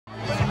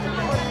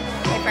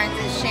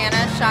friends. It's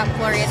Shanna, Shop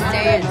Glorious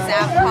Day at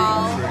Zapp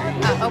Hall.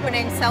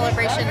 Opening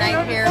celebration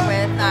night here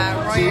with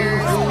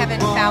Royers, Kevin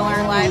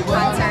Fowler live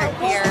concert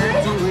here.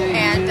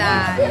 And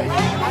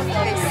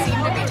they seem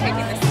to be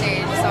taking the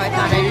stage, so I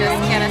thought I'd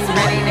just get us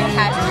ready to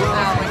catch with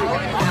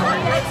Kevin Fowler.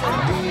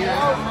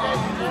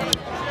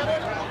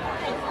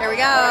 Here we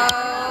go.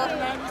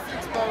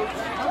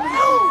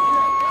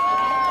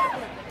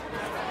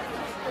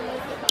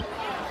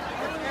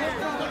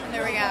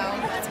 There we go.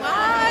 Let's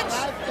watch.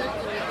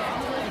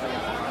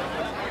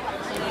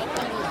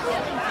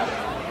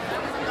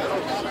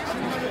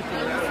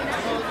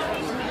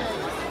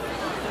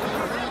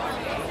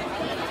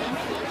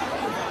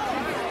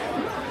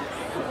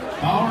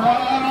 All right,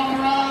 all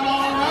right,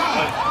 all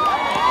right.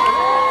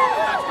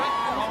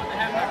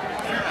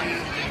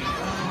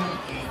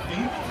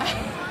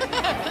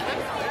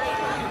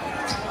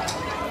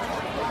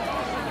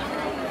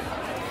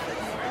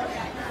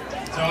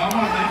 So I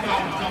want to thank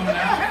y'all for coming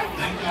out.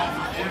 Thank y'all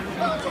for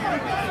everyone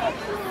coming out.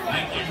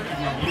 Thank you for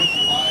your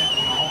beautiful life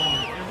and all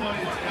of everybody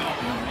that's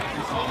helping to make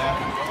this all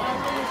happen.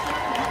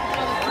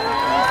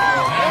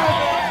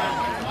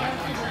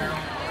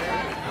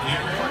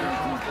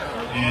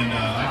 And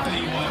I tell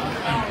you what, we're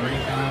having a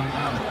great time.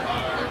 I'm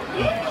fired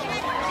up.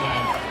 So,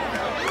 I'm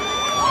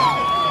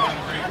having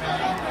a great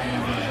time and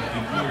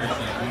enjoy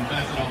yourself. We'll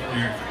pass it off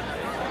here.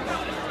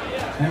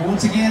 And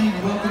once again,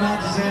 welcome out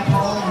to Zapp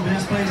Hall, the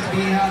best place to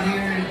be out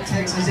here at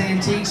Texas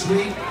Antiques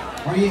Week.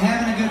 Are you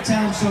having a good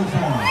time so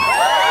far?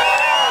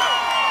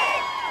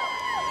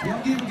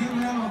 Y'all give a good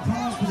round of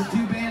applause for the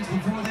two bands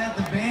before that,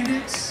 the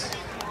Bandits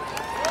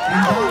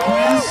and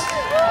Darkwest.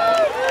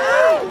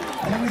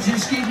 That was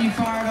just getting you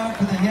fired up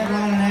for the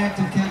headlining act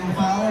of Kevin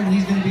Fowler, and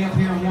he's going to be up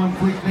here in one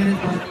quick minute,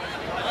 but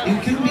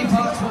it couldn't be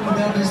possible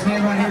without this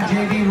man right here,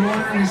 J.B.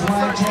 Royer, and his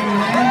wife, Jamie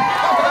Lynn.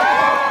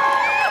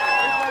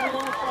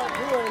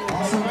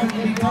 Also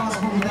couldn't be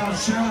possible without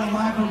Cheryl,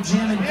 Michael,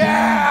 Jim, and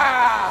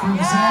Karen from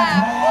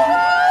Zapp Hall.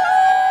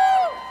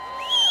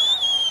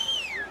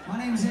 My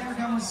name's Eric,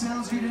 I'm with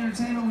Sound Street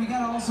Entertainment. We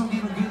got to also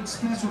give a good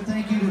special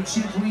thank you to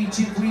Chip Weed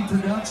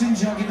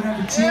Productions. Y'all give it up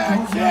to Chip,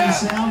 hopefully on the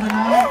sound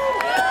tonight.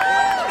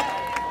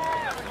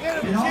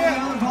 And all the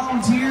other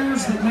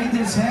volunteers that made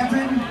this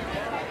happen,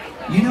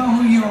 you know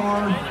who you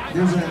are.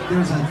 There's a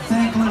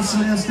thankless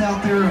list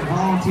out there of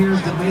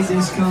volunteers that made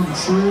this come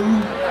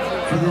true.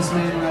 For this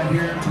man right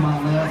here to my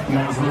left,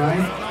 y'all's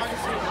right.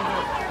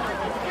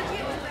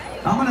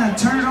 I'm going to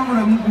turn it over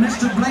to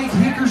Mr. Blake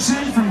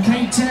Hickerson from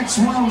KTEX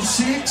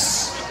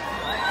 106.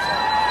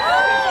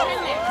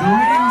 The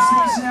radio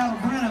station out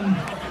of Brenham.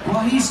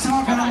 While he's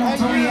talking, I'm going to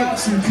throw you out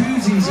some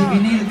koozies if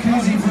you need a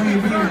koozie for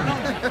your beer.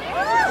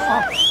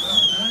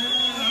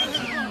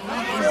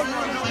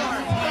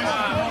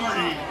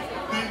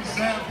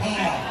 Zapp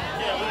Hall.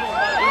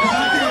 Because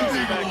I can't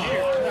think of one.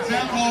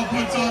 Zapp Hall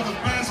puts on the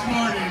best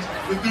parties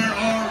that there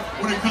are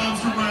when it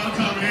comes to round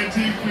time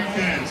antique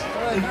weekends.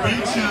 A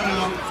big shout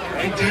out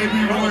to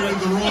J.B. Royer,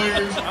 the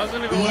Royers,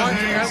 the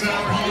LaHaye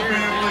Zapp Hall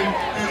family,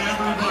 and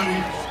everybody.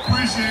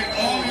 Appreciate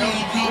all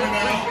y'all coming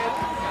out.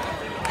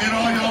 And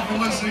all y'all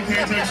for listening to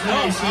KTEX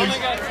 106.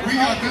 We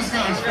got this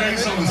guy's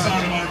face on the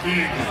side of our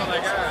vehicle.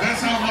 That's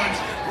how much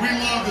we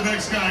love the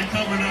next guy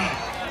coming up.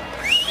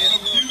 So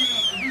give it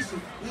up to Mr.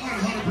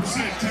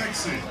 100%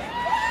 Texan,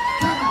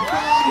 Kevin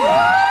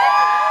Fowler.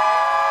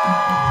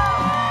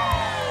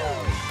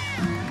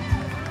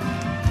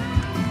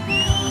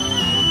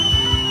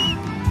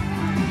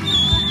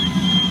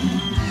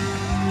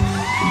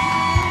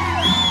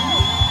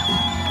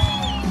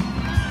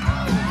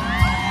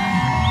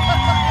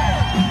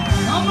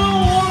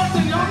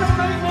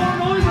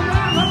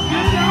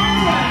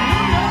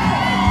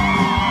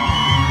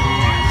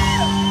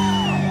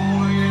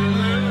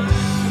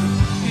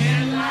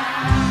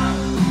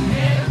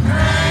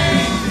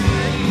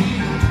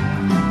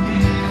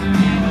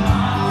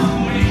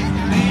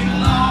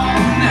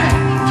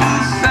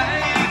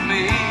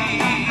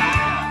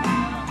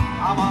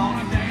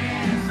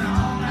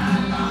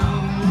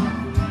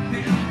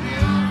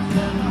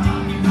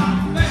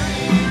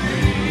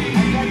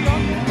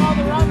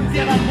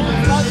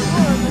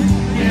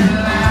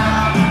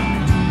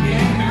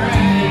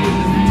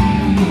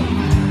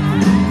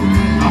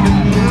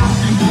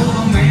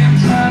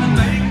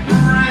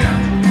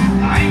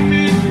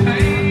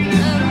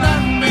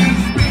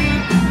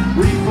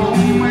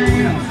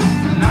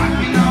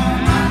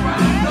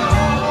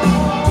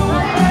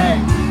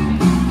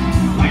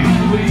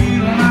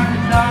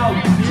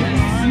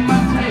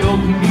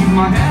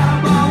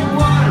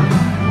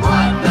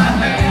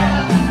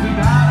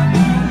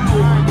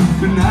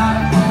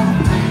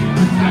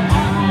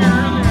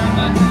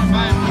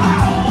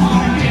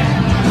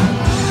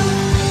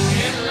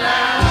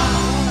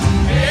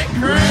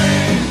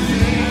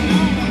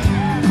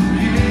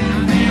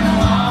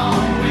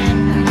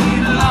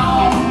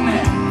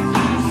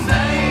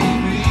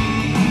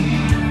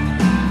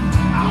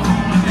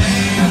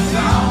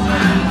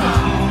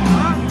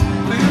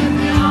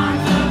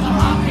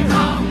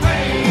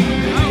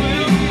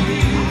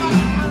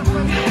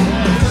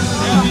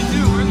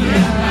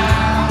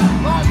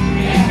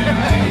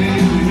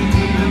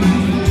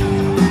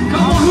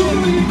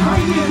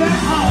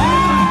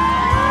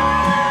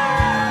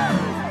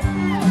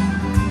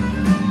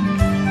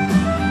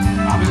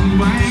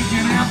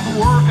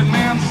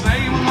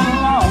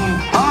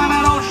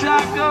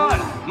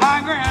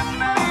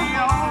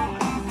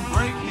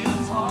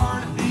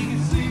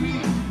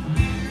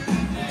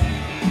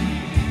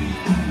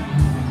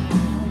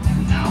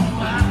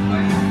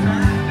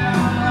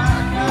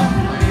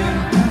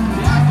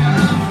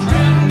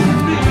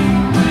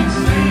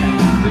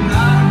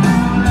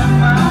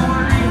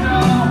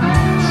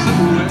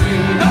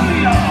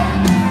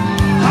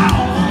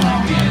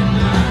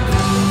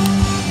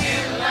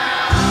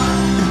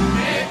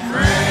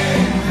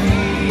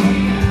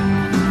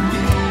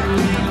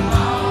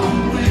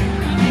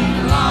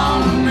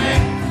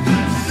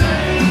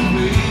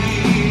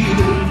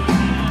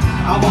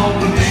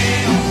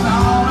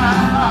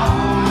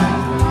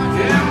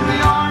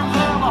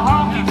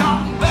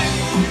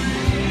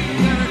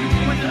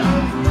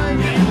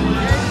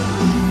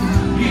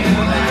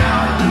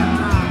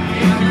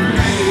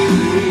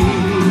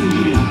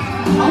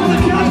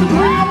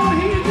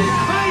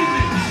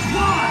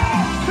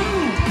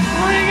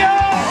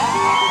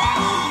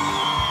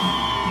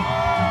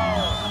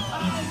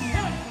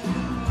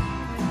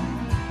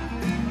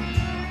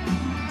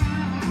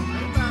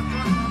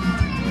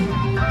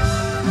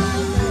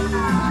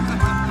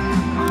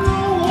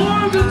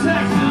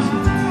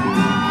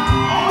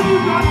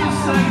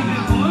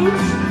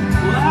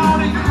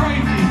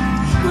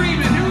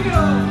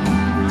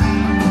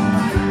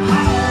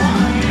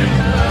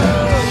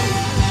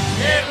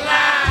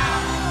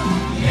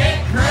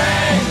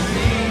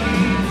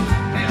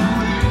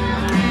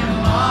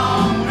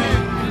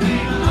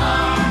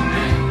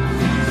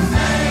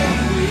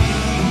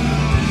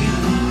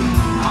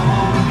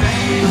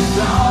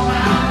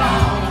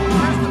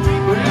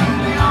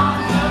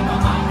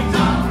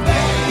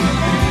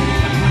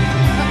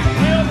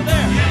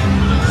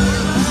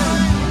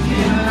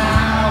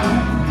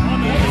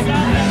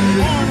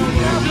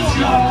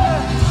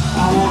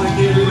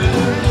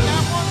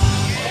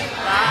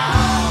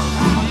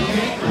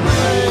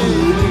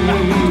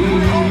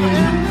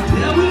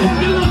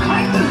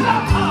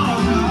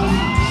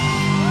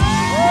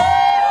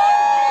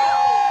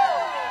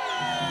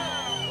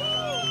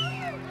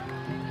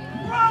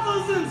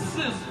 and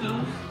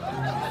sisters,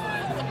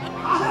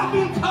 I have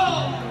been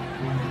told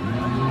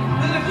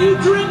that if you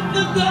drink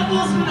the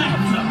devil's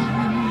nectar,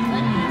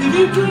 if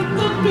you drink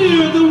the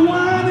beer, the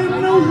wine,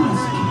 and the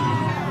whiskey,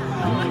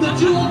 that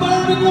you'll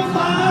burn in the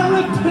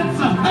fiery pits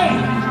of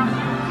hell.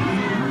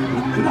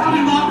 But I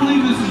do not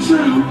believe this is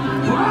true,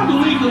 for I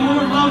believe the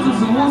Lord loves us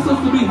and wants us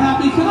to be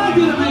happy. Can I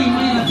get an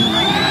amen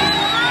tonight?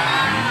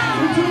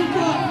 So drink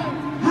up,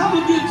 have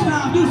a good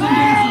time, do some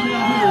dancing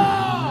down here.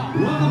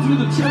 Welcome to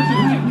the Church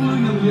of Hank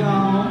Williams,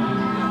 y'all.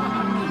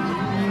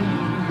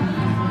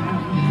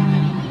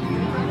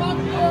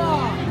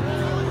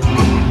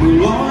 The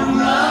Lord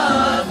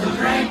loves the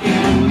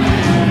drinking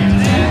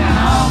man, and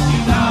off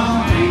you go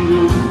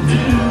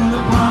to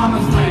the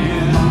promised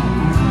land.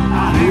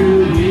 I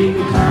knew he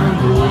could turn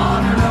the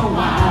water to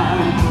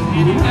wine.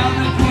 Well,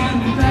 the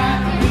candy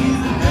that he's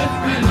a good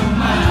friend of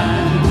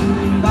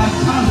mine. By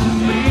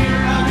coming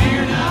here, I'm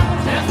here to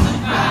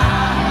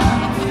testify.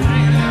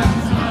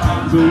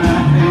 But I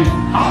hate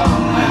all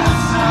that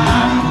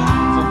sign.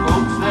 Some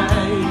folks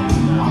say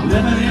I'm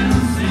living in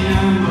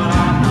sin, but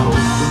I know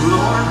the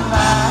Lord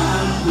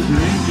lies the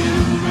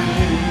drinking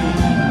man.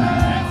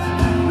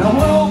 Now,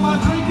 where all my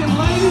drinking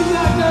ladies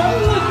out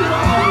there, look at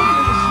all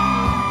this.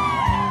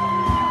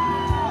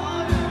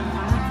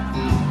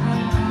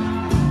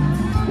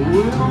 Well,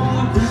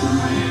 the drinking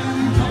man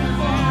comes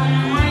by,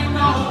 you ain't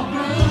no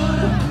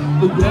good.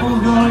 The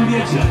devil's gonna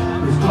get you.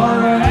 Start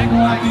acting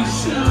like you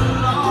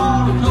should.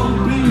 All the cold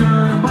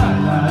beer and bright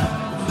light,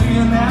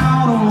 singing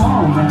out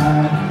all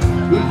night.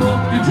 We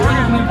both be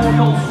drinking before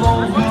your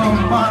soul's on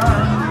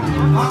fire.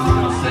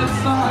 I said,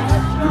 son,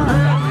 you're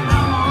heading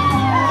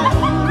on.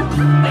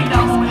 They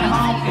don't be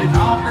honking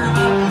after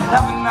the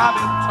heaven I've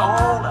been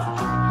told.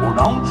 Well,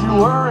 don't you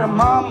worry,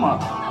 mama,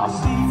 I'll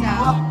see you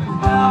up in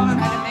heaven.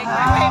 Trying to make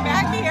my way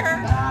back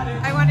here.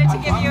 I wanted to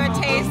give you a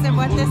taste of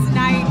what this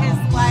night is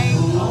like.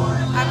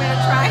 I'm going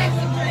to try.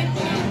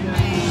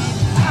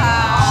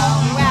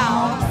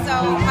 Wow. So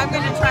I'm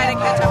going to try to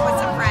catch up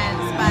with some friends,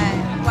 but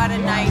what a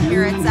night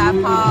here at Zapp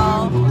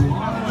Hall.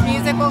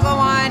 Music will go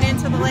on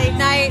into the late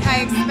night,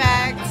 I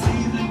expect.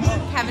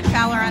 Kevin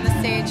Fowler on the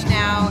stage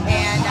now,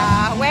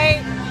 and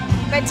wait,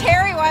 but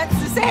Terry wants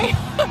to say,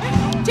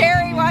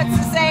 Terry wants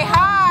to say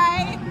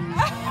hi.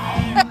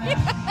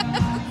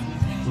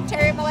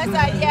 Terry,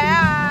 Melissa,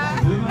 yeah.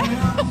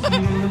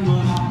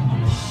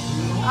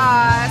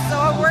 So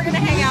we're gonna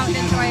hang out and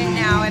enjoy it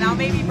now, and I'll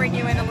maybe bring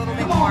you in a little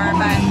bit more,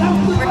 but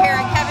we're here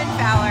at Kevin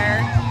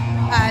Fowler,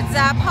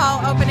 Zapp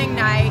Hall opening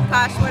night.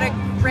 Gosh, what a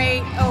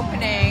great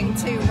opening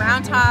to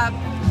Round Top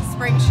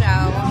Spring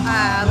Show.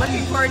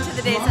 Looking forward to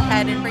the days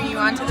ahead and bringing you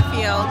onto the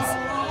fields,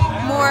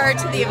 more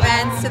to the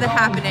events, to the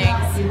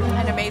happenings.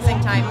 An amazing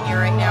time here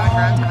right now in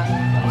Round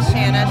Top.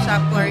 Shanna,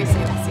 Shop Glory,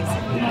 St.